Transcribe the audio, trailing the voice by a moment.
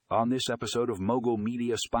On this episode of Mogul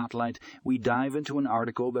Media Spotlight, we dive into an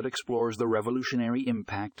article that explores the revolutionary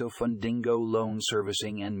impact of Fundingo loan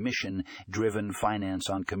servicing and mission-driven finance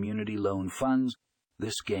on community loan funds.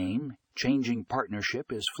 This game-changing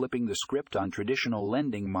partnership is flipping the script on traditional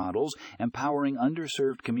lending models, empowering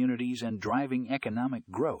underserved communities and driving economic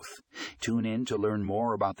growth. Tune in to learn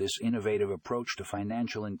more about this innovative approach to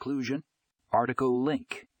financial inclusion. Article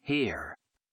link here.